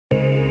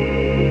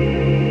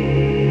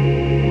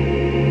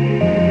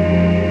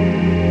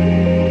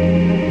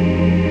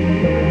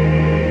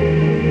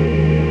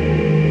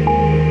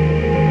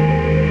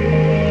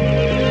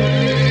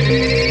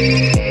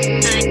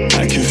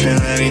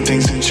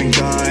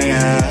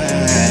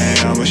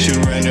yeah. I wish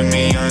you'd render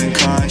me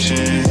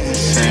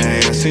unconscious. Hey,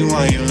 I see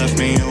why you left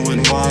me, you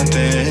would want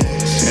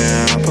this.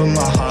 Yeah, I put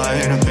my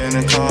heart up in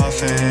a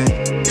coffin.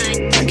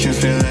 I can't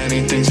feel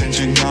anything since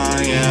you're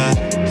gone, yeah.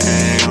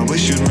 Hey, I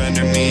wish you'd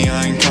render me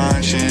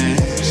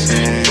unconscious.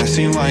 Hey, I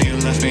see why you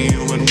left me,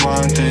 you would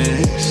want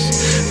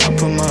this. I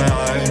put my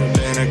heart up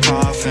in a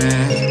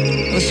coffin.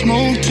 I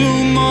smoke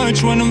too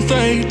much when I'm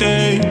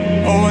fading.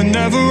 Oh, I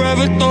never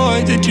ever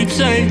thought that you'd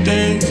say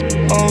this.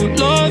 Oh,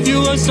 love,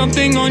 you have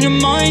something on your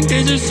mind.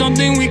 Is there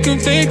something we can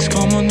fix?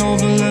 Come on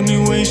over, let me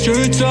waste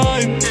your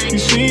time. You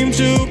seem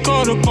too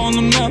caught up on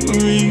the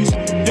memories.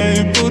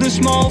 Yeah, you put a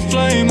small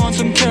flame on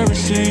some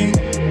kerosene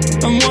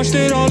and watched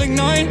it all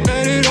ignite,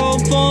 let it all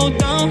fall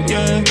down,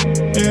 yeah,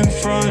 in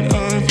front